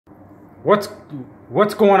What's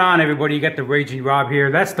going on, everybody? You got the Raging Rob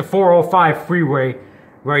here. That's the 405 freeway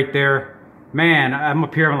right there. Man, I'm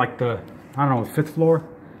up here on like the, I don't know, 5th floor?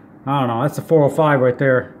 I don't know. That's the 405 right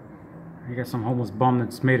there. You got some homeless bum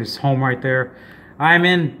that's made his home right there. I'm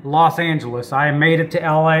in Los Angeles. I made it to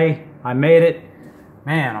LA. I made it.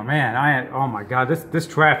 Man, oh man, oh my God, this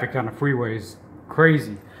traffic on the freeway is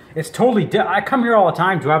crazy. It's totally I come here all the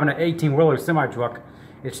time driving an 18-wheeler semi-truck.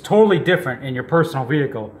 It's totally different in your personal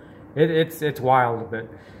vehicle. It's wild a bit.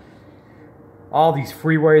 All these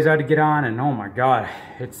freeways I had to get on, and oh my God,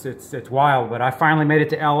 it's wild. But I finally made it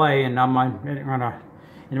to LA, and I'm in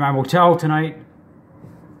my motel tonight,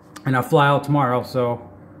 and I'll fly out tomorrow. So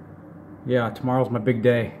yeah, tomorrow's my big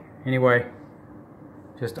day. Anyway,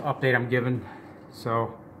 just an update I'm giving.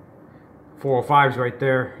 So 405's right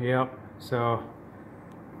there. Yep. So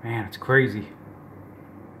man, it's crazy.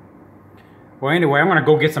 Well, anyway, I'm gonna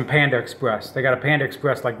go get some Panda Express. They got a Panda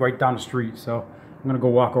Express like right down the street, so I'm gonna go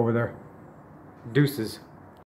walk over there. Deuces.